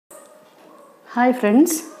Hi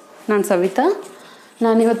friends, ನಾನು ಸವಿತಾ.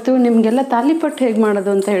 ನಾನಿವತ್ತು ನಿಮಗೆಲ್ಲ ತಾಲಿಪಟ್ಟು ಹೇಗೆ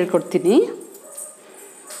ಮಾಡೋದು ಅಂತ ಹೇಳ್ಕೊಡ್ತೀನಿ.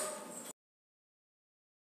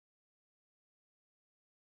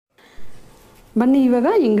 ಬನ್ನಿ ಇವಾಗ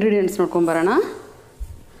ಇಂಗ್ರೀಡಿಯೆಂಟ್ಸ್ ನೋಡ್ಕೊಂಬರೋಣ.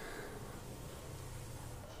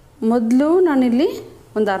 ಮೊದಲು ನಾನಿಲ್ಲಿ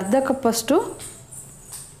ಒಂದು ಅರ್ಧ ಕಪ್ಪಷ್ಟು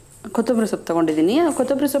ಕೊತ್ತಂಬರಿ ಸೊಪ್ಪು ತೊಗೊಂಡಿದ್ದೀನಿ. ಆ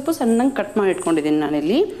ಕೊತ್ತಂಬರಿ ಸೊಪ್ಪು ಸಣ್ಣಗೆ ಕಟ್ ಮಾಡಿ ಇಟ್ಕೊಂಡಿದ್ದೀನಿ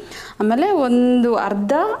ನಾನಿಲ್ಲಿ. ಆಮೇಲೆ ಒಂದು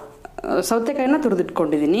ಅರ್ಧ ಸೌತೆಕಾಯಿನ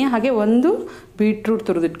ತುರಿದಿಟ್ಕೊಂಡಿದ್ದೀನಿ. ಹಾಗೆ ಒಂದು ಬೀಟ್ರೂಟ್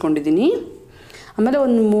ತುರಿದಿಟ್ಕೊಂಡಿದ್ದೀನಿ. ಆಮೇಲೆ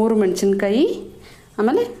ಒಂದು 3 ಮೆಣಸಿನ್ಕಾಯಿ,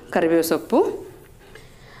 ಆಮೇಲೆ ಕರಿಬೇವು ಸೊಪ್ಪು,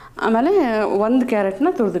 ಆಮೇಲೆ ಒಂದು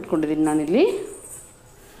ಕ್ಯಾರೆಟ್ನ ತುರಿದಿಟ್ಕೊಂಡಿದ್ದೀನಿ ನಾನಿಲ್ಲಿ.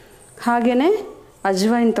 ಹಾಗೆಯೇ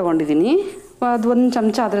ಅಜ್ವೈನ್ ತೊಗೊಂಡಿದ್ದೀನಿ. ಅದು 1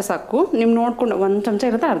 ಚಮಚ ಆದರೆ ಸಾಕು, ನೀವು ನೋಡ್ಕೊಂಡು 1 ಚಮಚ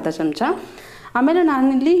ಇರುತ್ತೆ, ಅರ್ಧ ಚಮಚ. ಆಮೇಲೆ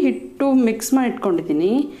ನಾನಿಲ್ಲಿ ಹಿಟ್ಟು ಮಿಕ್ಸ್ ಮಾಡಿ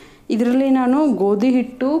ಇಟ್ಕೊಂಡಿದ್ದೀನಿ. ಇದರಲ್ಲಿ ನಾನು ಗೋಧಿ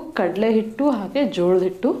ಹಿಟ್ಟು, ಕಡಲೆ ಹಿಟ್ಟು ಹಾಗೆ ಜೋಳದ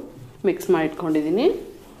ಹಿಟ್ಟು ಮಿಕ್ಸ್ ಮಾಡಿ ಇಟ್ಕೊಂಡಿದ್ದೀನಿ.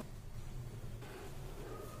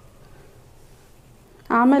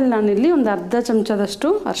 ಆಮೇಲೆ ನಾನಿಲ್ಲಿ ಒಂದು ಅರ್ಧ ಚಮಚದಷ್ಟು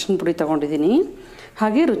ಅರಿಶಿನ ಪುಡಿ ತೊಗೊಂಡಿದ್ದೀನಿ.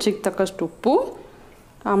 ಹಾಗೆ ರುಚಿಗೆ ತಕ್ಕಷ್ಟು ಉಪ್ಪು,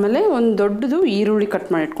 ಆಮೇಲೆ ಒಂದು ದೊಡ್ಡದು ಈರುಳ್ಳಿ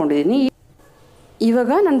ಕಟ್ ಮಾಡಿ ಇಟ್ಕೊಂಡಿದ್ದೀನಿ.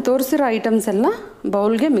 ಇವಾಗ ನಾನು ತೋರಿಸಿರೋ ಐಟಮ್ಸ್ ಎಲ್ಲ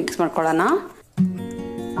ಬೌಲ್ಗೆ ಮಿಕ್ಸ್ ಮಾಡ್ಕೊಳ್ಳೋಣ.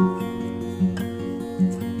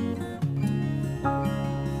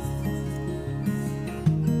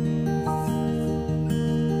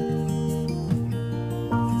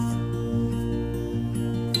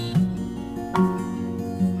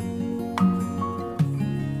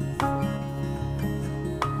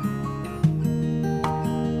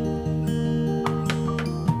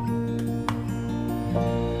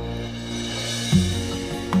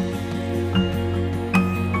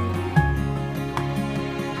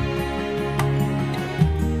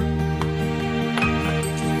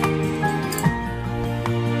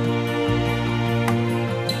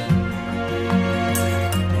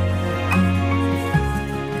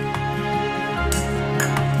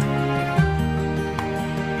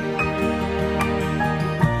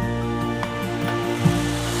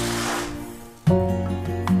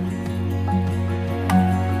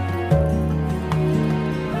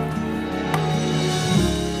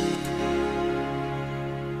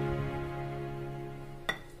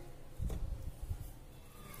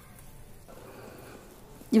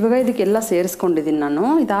 ಇವಾಗ ಇದಕ್ಕೆಲ್ಲ ಸೇರಿಸ್ಕೊಂಡಿದ್ದೀನಿ ನಾನು.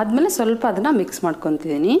 ಇದಾದಮೇಲೆ ಸ್ವಲ್ಪ ಅದನ್ನು ಮಿಕ್ಸ್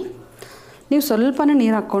ಮಾಡ್ಕೊತಿದ್ದೀನಿ. ನೀವು ಸ್ವಲ್ಪನೇ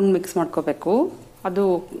ನೀರು ಹಾಕ್ಕೊಂಡು ಮಿಕ್ಸ್ ಮಾಡ್ಕೋಬೇಕು, ಅದು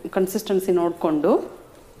ಕನ್ಸಿಸ್ಟೆನ್ಸಿ ನೋಡಿಕೊಂಡು.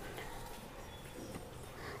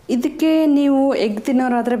 ಇದಕ್ಕೆ ನೀವು ಎಗ್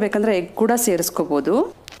ತಿನ್ನೋರಾದರೆ ಬೇಕಂದರೆ ಎಗ್ ಕೂಡ ಸೇರಿಸ್ಕೋಬೋದು.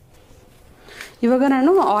 ಇವಾಗ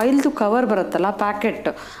ನಾನು ಆಯಿಲ್ದು ಕವರ್ ಬರುತ್ತಲ್ಲ ಪ್ಯಾಕೆಟ್,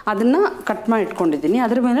 ಅದನ್ನು ಕಟ್ ಮಾಡಿ ಇಟ್ಕೊಂಡಿದ್ದೀನಿ.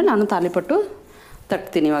 ಅದ್ರ ಮೇಲೆ ನಾನು ತಾಲಿಪಟ್ಟು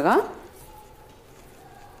ತಟ್ತೀನಿ. ಇವಾಗ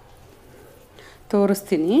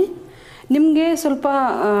ತೋರಿಸ್ತೀನಿ. ನಿಮಗೆ ಸ್ವಲ್ಪ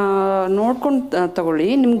ನೋಡ್ಕೊಂಡು ತಗೊಳ್ಳಿ.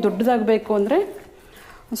 ನಿಮ್ಗೆ ದೊಡ್ಡದಾಗಬೇಕು ಅಂದರೆ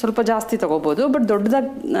ಸ್ವಲ್ಪ ಜಾಸ್ತಿ ತೊಗೋಬೋದು. ಬಟ್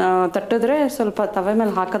ದೊಡ್ಡದಾಗಿ ತಟ್ಟಿದ್ರೆ ಸ್ವಲ್ಪ ತವೆ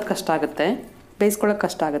ಮೇಲೆ ಹಾಕೋದು ಕಷ್ಟ ಆಗುತ್ತೆ, ಬೇಯಿಸ್ಕೊಳ್ಳೋಕೆ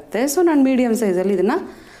ಕಷ್ಟ ಆಗುತ್ತೆ. ಸೊ ನಾನು ಮೀಡಿಯಮ್ ಸೈಜಲ್ಲಿ ಇದನ್ನು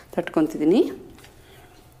ತಟ್ಕೊತಿದ್ದೀನಿ.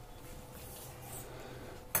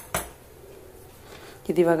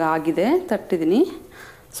 ಇದಿವಾಗ ಆಗಿದೆ, ತಟ್ಟಿದ್ದೀನಿ.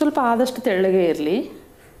 ಸ್ವಲ್ಪ ಆದಷ್ಟು ತೆಳ್ಳಗೆ ಇರಲಿ.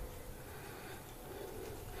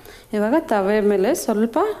 ಇವಾಗ ತವೆ ಮೇಲೆ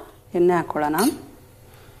ಸ್ವಲ್ಪ ಎಣ್ಣೆ ಹಾಕ್ಕೊಳ್ಳೋಣ.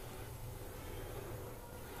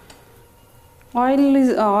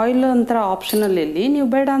 ಆಯಿಲ್ ಒಂಥರ ಆಪ್ಷನಲ್ ಇಲ್ಲಿ, ನೀವು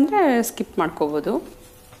ಬೇಡ ಅಂದರೆ ಸ್ಕಿಪ್ ಮಾಡ್ಕೋಬೋದು.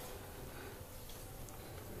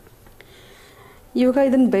 ಇವಾಗ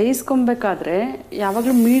ಇದನ್ನು ಬೇಯಿಸ್ಕೊಬೇಕಾದ್ರೆ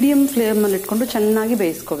ಯಾವಾಗಲೂ ಮೀಡಿಯಮ್ ಫ್ಲೇಮಲ್ಲಿ ಇಟ್ಕೊಂಡು ಚೆನ್ನಾಗಿ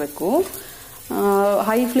ಬೇಯಿಸ್ಕೋಬೇಕು.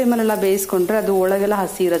 ಹೈ ಫ್ಲೇಮಲ್ಲೆಲ್ಲ ಬೇಯಿಸ್ಕೊಂಡ್ರೆ ಅದು ಒಳಗೆಲ್ಲ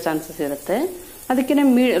ಹಸಿ ಇರೋ ಚಾನ್ಸಸ್ ಇರುತ್ತೆ. ಅದಕ್ಕೆ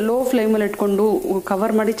ಲೋ ಫ್ಲೇಮಲ್ಲಿ ಇಟ್ಕೊಂಡು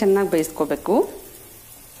ಕವರ್ ಮಾಡಿ ಚೆನ್ನಾಗಿ ಬೇಯಿಸ್ಕೋಬೇಕು.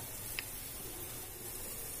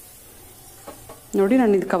 ನೋಡಿ,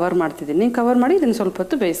 ನಾನು ಇದು ಕವರ್ ಮಾಡ್ತಿದ್ದೀನಿ. ಕವರ್ ಮಾಡಿ ಇದನ್ನು ಸ್ವಲ್ಪ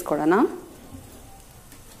ಹೊತ್ತು ಬೇಯಿಸ್ಕೊಳ್ಳೋಣ.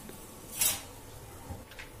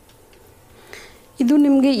 ಇದು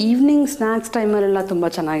ನಿಮಗೆ ಈವ್ನಿಂಗ್ ಸ್ನ್ಯಾಕ್ಸ್ ಟೈಮಲ್ಲೆಲ್ಲ ತುಂಬ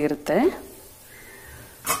ಚೆನ್ನಾಗಿರುತ್ತೆ.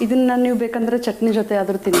 ಇದನ್ನು ನೀವು ಬೇಕಂದರೆ ಚಟ್ನಿ ಜೊತೆ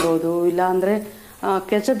ಆದರೂ ತಿನ್ಬೋದು, ಇಲ್ಲಾಂದರೆ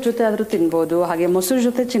ಕೆಚಪ್ ಜೊತೆ ಆದರೂ ತಿನ್ಬೋದು, ಹಾಗೆ ಮೊಸರು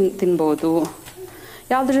ಜೊತೆ ತಿನ್ಬೋದು.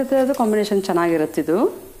 ಯಾವುದ್ರ ಜೊತೆ ಆದರೂ ಕಾಂಬಿನೇಷನ್ ಚೆನ್ನಾಗಿರುತ್ತಿದ್ದು.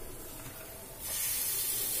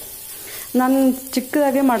 ನಾನು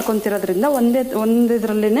ಚಿಕ್ಕದಾಗೆ ಮಾಡ್ಕೊತಿರೋದ್ರಿಂದ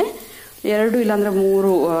ಒಂದಿದ್ರಲ್ಲೇ 2 ಇಲ್ಲಾಂದರೆ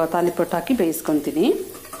 3 ತಾಲಿಪಟ್ಟು ಹಾಕಿ ಬೇಯಿಸ್ಕೊತೀನಿ.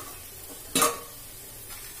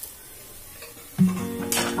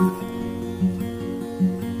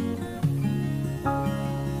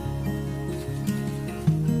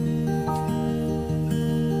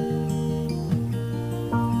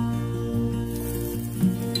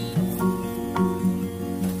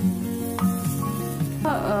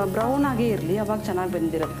 ಬ್ರೌನ್ ಆಗೇ ಇರಲಿ, ಅವಾಗ ಚೆನ್ನಾಗಿ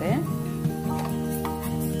ಬೆಂದಿರುತ್ತೆ.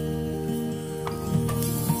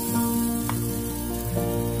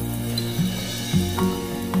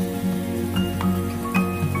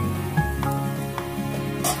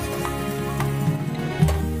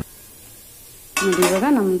 ಇವಾಗ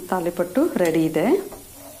ನಮ್ಮ ತಾಲಿಪಟ್ಟು ರೆಡಿ ಇದೆ.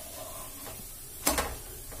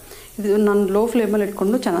 ಇದು ನಾನು ಲೋ ಫ್ಲೇಮಲ್ಲಿ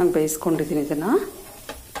ಇಟ್ಕೊಂಡು ಚೆನ್ನಾಗಿ ಬೇಯಿಸ್ಕೊಂಡಿದ್ದೀನಿ. ಇದನ್ನು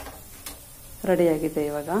ರೆಡಿಯಾಗಿದೆ.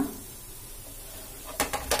 ಇವಾಗ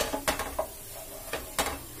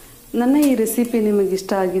ನನ್ನ ಈ ರೆಸಿಪಿ ನಿಮಗೆ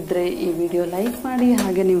ಇಷ್ಟ ಆಗಿದ್ದರೆ ಈ ವಿಡಿಯೋ ಲೈಕ್ ಮಾಡಿ,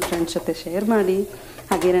 ಹಾಗೆ ನಿಮ್ಮ ಫ್ರೆಂಡ್ಸ್ ಜೊತೆ ಶೇರ್ ಮಾಡಿ,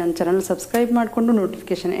 ಹಾಗೆ ನನ್ನ ಚಾನಲ್ ಸಬ್ಸ್ಕ್ರೈಬ್ ಮಾಡಿಕೊಂಡು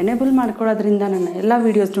ನೋಟಿಫಿಕೇಷನ್ ಎನೇಬಲ್ ಮಾಡ್ಕೊಳ್ಳೋದ್ರಿಂದ ನನ್ನ ಎಲ್ಲ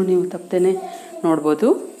ವೀಡಿಯೋಸ್ನು ನೀವು ತಪ್ಪದೇ ನೋಡ್ಬೋದು.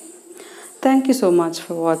 Thank you so much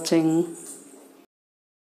for watching.